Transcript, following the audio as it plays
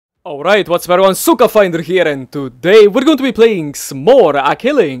Alright, what's up everyone, Suka Finder here, and today we're going to be playing some more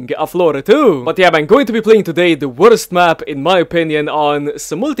Killing Floor 2. But yeah, I'm going to be playing today the worst map, in my opinion, on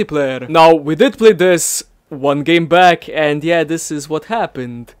some multiplayer. Now, we did play this one game back, and yeah, this is what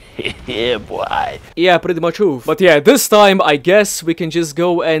happened. Yeah, boy. Yeah, pretty much oof. But yeah, this time, I guess we can just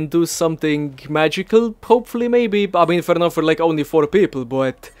go and do something magical, hopefully, maybe. I mean, fair enough, for like only 4 people,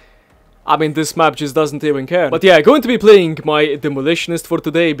 but I mean, this map just doesn't even care. But yeah, going to be playing my Demolitionist for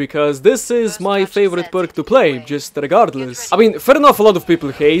today, because this is my favorite perk to play, just regardless. I mean, fair enough, a lot of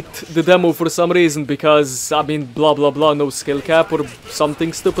people hate the demo for some reason, because, I mean, blah blah blah, no skill cap or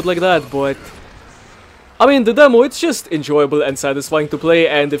something stupid like that, but I mean, the demo, it's just enjoyable and satisfying to play,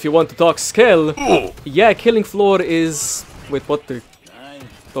 and if you want to talk skill, yeah, Killing Floor is... Wait, what the...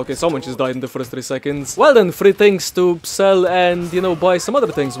 Okay, someone just died in the first 3 seconds. Well then, free things to sell and, you know, buy some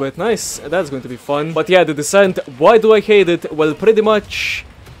other things with. Nice, that's going to be fun. But yeah, the Descent, why do I hate it? Well, pretty much...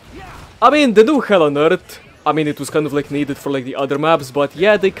 I mean, the new Hell on Earth, I mean, it was kind of like needed for like the other maps, but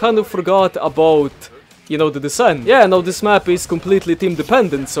yeah, they kind of forgot about, you know, the Descent. Yeah, now this map is completely team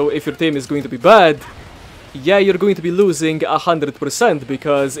dependent, so if your team is going to be bad, yeah, you're going to be losing 100%,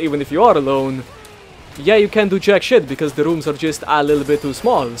 because even if you are alone, yeah, you can't do jack shit, because the rooms are just a little bit too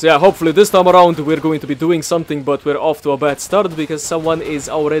small. So yeah, hopefully this time around we're going to be doing something, but we're off to a bad start, because someone is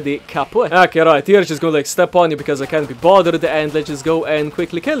already kaput. Okay, right, here just gonna like step on you, because I can't be bothered, and let's just go and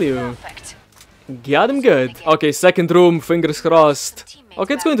quickly kill you. Perfect. Got him good. Okay, second room, fingers crossed.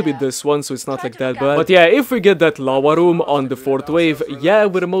 Okay, it's going to be this one, so it's not like that bad. But yeah, if we get that lava room on the 4th wave, yeah,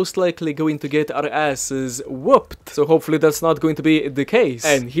 we're most likely going to get our asses whooped. So hopefully that's not going to be the case.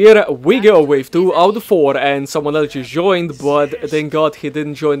 And here we go, wave 2 out of 4, and someone else just joined, but thank God he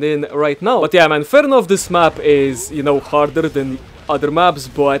didn't join in right now. But yeah, man, fair enough, this map is, you know, harder than other maps,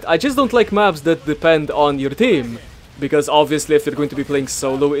 but I just don't like maps that depend on your team. Because obviously if you're going to be playing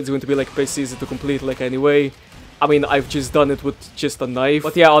solo, it's going to be like piss easy to complete like anyway. I mean, I've just done it with just a knife.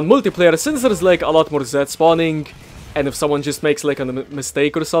 But yeah, on multiplayer, since there's like a lot more Z spawning, and if someone just makes like a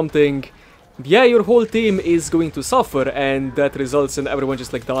mistake or something, yeah, your whole team is going to suffer, and that results in everyone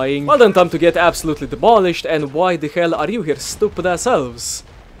just like dying. Well then, time to get absolutely demolished, and why the hell are you here, stupid ass elves?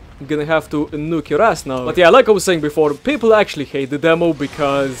 I'm gonna have to nuke your ass now. But yeah, like I was saying before, people actually hate the demo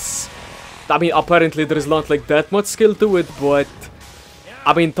because, I mean, apparently there's not like that much skill to it, but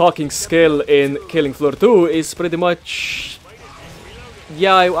I mean, talking skill in Killing Floor 2 is pretty much...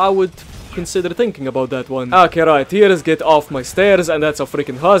 Yeah, I would consider thinking about that one. Okay, right, here's get off my stairs, and that's a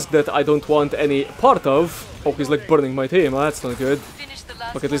freaking husk that I don't want any part of. Oh, he's like burning my team, that's not good.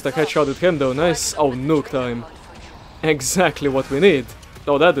 Okay, at least I headshotted him though, nice. Oh, nuke time. Exactly what we need.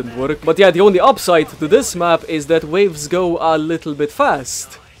 Oh, that didn't work. But yeah, the only upside to this map is that waves go a little bit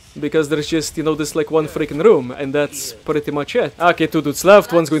fast. Because there's just, you know, this like one freaking room, and that's pretty much it. Okay, 2 dudes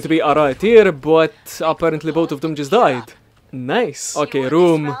left, one's going to be right here, but apparently both of them just died. Nice. Okay,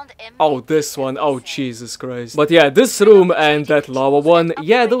 room. Oh, this one. Oh, Jesus Christ. But yeah, this room and that lava one,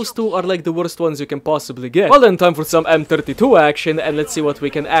 yeah, those two are like the worst ones you can possibly get. Well then, time for some M32 action, and let's see what we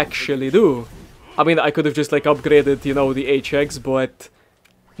can actually do. I mean, I could have just like upgraded, you know, the HX, but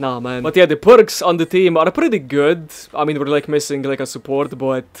nah, man. But yeah, the perks on the team are pretty good. I mean, we're like missing like a support,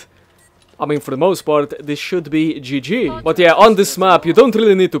 but I mean, for the most part, this should be GG. But yeah, on this map, you don't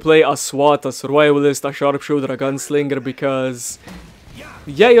really need to play a SWAT, a survivalist, a sharpshooter, a gunslinger, because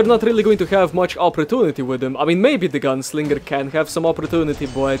yeah, you're not really going to have much opportunity with them. I mean, maybe the gunslinger can have some opportunity,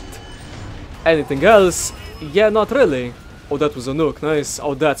 but anything else, yeah, not really. Oh, that was a nuke, nice.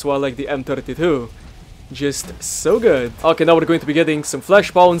 Oh, that's why I like the M32. Just so good. Okay, now we're going to be getting some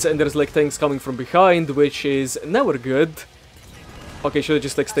flash pounds, and there's like things coming from behind, which is never good. Okay, should I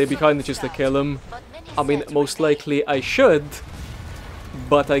just like stay behind and just like kill him? I mean, most likely I should,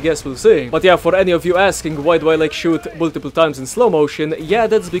 but I guess we'll see. But yeah, for any of you asking why do I like shoot multiple times in slow motion, yeah,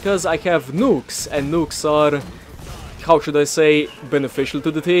 that's because I have nukes, and nukes are, how should I say, beneficial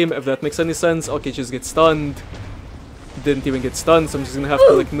to the team, if that makes any sense. Okay, just get stunned. Didn't even get stunned, so I'm just gonna have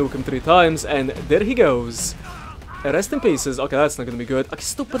to like nuke him 3 times, and there he goes. Rest in pieces. Okay, that's not gonna be good. Okay,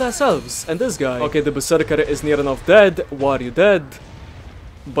 stupid ass elves. And this guy. Okay, the berserker is near enough dead. Why are you dead?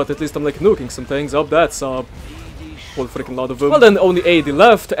 But at least I'm like nuking some things. Oh, that's a whole freaking lot of them. Well then, only 80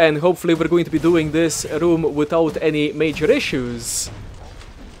 left, and hopefully we're going to be doing this room without any major issues.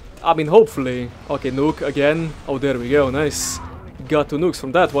 I mean, hopefully. Okay, nuke again. Oh, there we go, nice. Got 2 nukes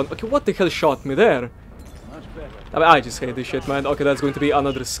from that one. Okay, what the hell shot me there? I mean, I just hate this shit, man. Okay, that's going to be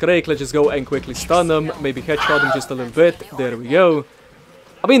another Scrake. Let's just go and quickly stun him. Maybe headshot him just a little bit. There we go.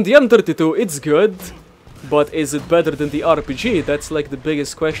 I mean, the M32, it's good. But is it better than the RPG? That's like the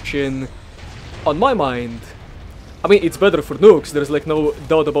biggest question on my mind. I mean, it's better for nukes, there's like no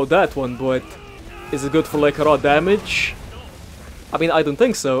doubt about that one, but is it good for like raw damage? I mean, I don't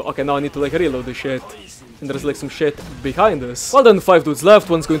think so. Okay, now I need to like reload the shit. And there's like some shit behind us. Well then, 5 dudes left,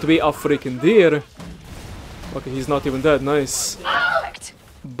 one's going to be a freaking deer. Okay, he's not even dead, nice.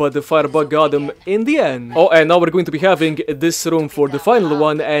 But the firebug got him in the end. Oh, and now we're going to be having this room for the final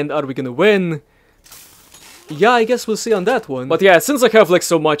one, and are we gonna win? Yeah, I guess we'll see on that one. But yeah, since I have like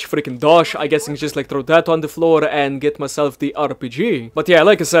so much freaking dosh, I guess I can just like throw that on the floor and get myself the RPG. But yeah,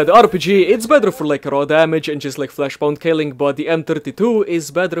 like I said, RPG, it's better for like raw damage and just like flashpoint killing, but the M32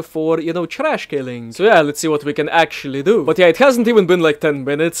 is better for, you know, trash killing. So yeah, let's see what we can actually do. But yeah, it hasn't even been like 10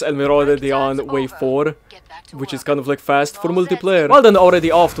 minutes and we're already on wave 4. Which is kind of like fast for multiplayer. Well then,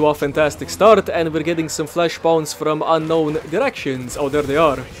 already off to a fantastic start, and we're getting some flashpoints from unknown directions. Oh, there they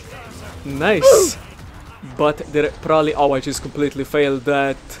are. Nice. But they're probably... Oh, I just completely failed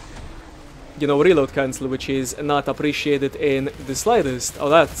that, you know, reload cancel, which is not appreciated in the slightest. Oh,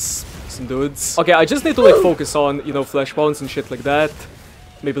 that's some dudes. Okay, I just need to like focus on, you know, flashpoints and shit like that.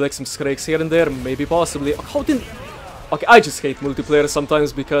 Maybe like some scrakes here and there, maybe possibly. How did... Okay, I just hate multiplayer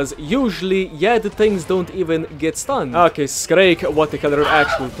sometimes because usually, yeah, the things don't even get stunned. Okay, Scrake, what the hell are your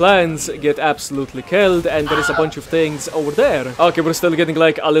actual plans? Get absolutely killed, and there is a bunch of things over there. Okay, we're still getting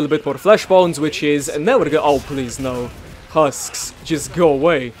like a little bit more flashpoints, which is never go- Oh, please, no. Husks, just go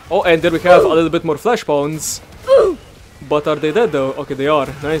away. Oh, and there we have a little bit more flashpoints. But are they dead though? Okay, they are.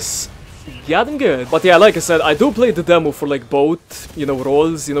 Nice. Yeah, them good. But yeah, like I said, I do play the demo for like both, you know,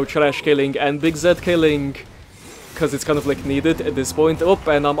 roles, you know, trash killing and Big Z killing. Because it's kind of like needed at this point. Oh,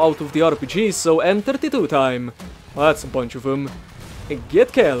 and I'm out of the RPG, so M32 time. Well, that's a bunch of them.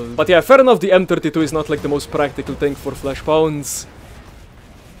 Get killed. But yeah, fair enough, the M32 is not like the most practical thing for flashpoints.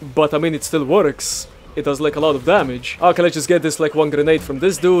 But I mean, it still works. It does like a lot of damage. Okay, let's just get this like one grenade from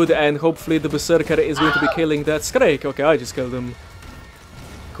this dude, and hopefully the Berserker is going to be killing that Scrake. Okay, I just killed him.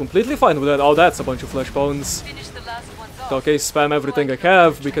 Completely fine with that. Oh, that's a bunch of flashpoints. Okay, spam everything I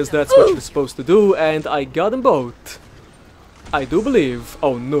have, because that's what you're supposed to do, and I got them both. I do believe.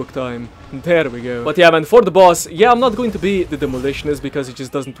 Oh, nuke time. There we go. But yeah, man, for the boss, yeah, I'm not going to be the Demolitionist, because it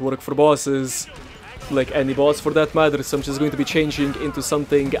just doesn't work for bosses. Like any boss for that matter, so I'm just going to be changing into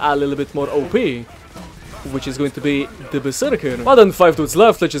something a little bit more OP. Which is going to be the Berserker. Well then, 5 dudes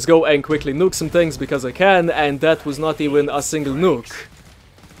left, let's just go and quickly nuke some things, because I can, and that was not even a single nuke.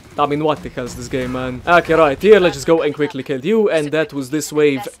 I mean, what the hell is this game, man? Okay, right, here, let's just go and quickly kill you, and that was this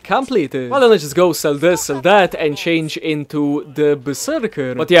wave completed. Well, then let's just go sell this, sell that, and change into the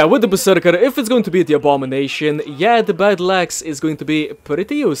Berserker. But yeah, with the Berserker, if it's going to be the Abomination, yeah, the Battle Axe is going to be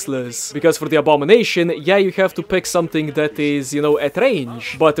pretty useless. Because for the Abomination, yeah, you have to pick something that is, you know, at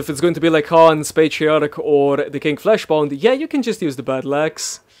range. But if it's going to be like Han's, Patriarch, or the King Fleshpound, yeah, you can just use the Battle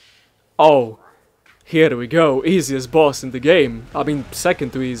Axe. Oh. Here we go, easiest boss in the game. I mean,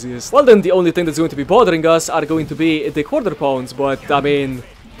 second to easiest. Well then, the only thing that's going to be bothering us are going to be the quarter pounds, but I mean,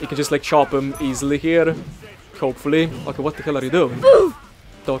 you can just like chop them easily here. Hopefully. Okay, what the hell are you doing?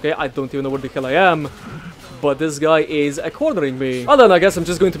 Okay, I don't even know where the hell I am. But this guy is quartering me. Well then, I guess I'm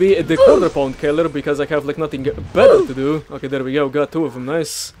just going to be the quarter pound killer because I have like nothing better to do. Okay, there we go, got 2 of them,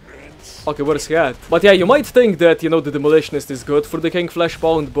 nice. Okay, where's he at? But yeah, you might think that, you know, the Demolitionist is good for the King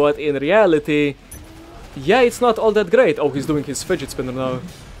Fleshpound, but in reality... yeah, it's not all that great. Oh, he's doing his fidget spinner now.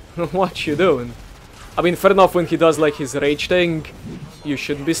 What you doing? I mean, fair enough, when he does like his rage thing, you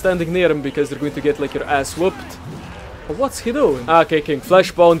shouldn't be standing near him because you're going to get like your ass whooped. But what's he doing? Okay, King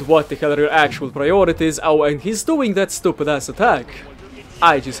Fleshpound, what the hell are your actual priorities? Oh, and he's doing that stupid ass attack.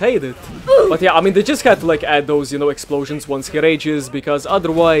 I just hate it. But yeah, I mean, they just had to like add those, you know, explosions once he rages, because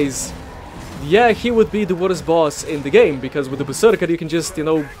otherwise, yeah, he would be the worst boss in the game, because with the Berserker you can just, you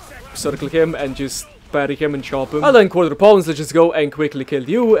know, circle him and just parry him and chop him. And then quarter pounds, let's just go and quickly kill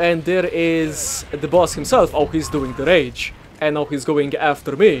you, and there is the boss himself. Oh, he's doing the rage, and now he's going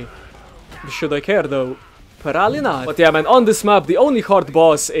after me. Should I care though? Probably not. But yeah, man, on this map the only hard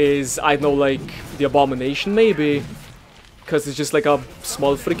boss is, I don't know, like the Abomination maybe, because it's just like a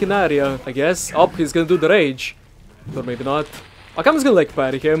small freaking area, I guess. Oh, he's gonna do the rage, or maybe not. Okay, I'm just gonna like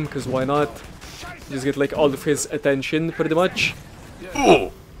parry him, because why not? Just get like all of his attention pretty much.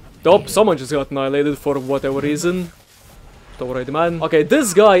 Oh, someone just got annihilated for whatever reason. Alright, man. Okay,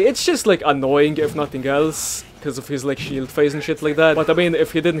 this guy, it's just like annoying if nothing else, because of his like shield phase and shit like that. But I mean,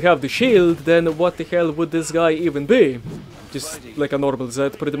 if he didn't have the shield, then what the hell would this guy even be? Just like a normal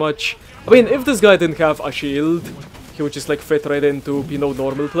Z, pretty much. I mean, if this guy didn't have a shield, he would just like fit right into, you know,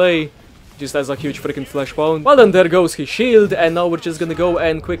 normal play. Just as a huge freaking Fleshpound. Well then, there goes his shield, and now we're just gonna go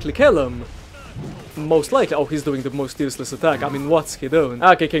and quickly kill him. most likely... Oh, he's doing the most useless attack. I mean, what's he doing?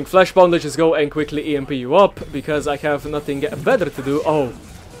 Okay, King Fleshpound, let's just go and quickly EMP you up, because I have nothing better to do. Oh,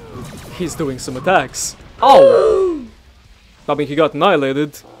 he's doing some attacks. Oh! I mean, he got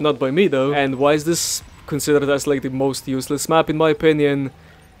annihilated. Not by me, though. And why is this considered as, like, the most useless map, in my opinion?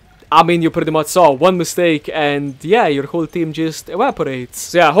 I mean, you pretty much saw one mistake, and yeah, your whole team just evaporates.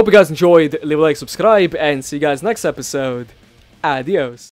 So yeah, I hope you guys enjoyed. Leave a like, subscribe, and see you guys next episode. Adios.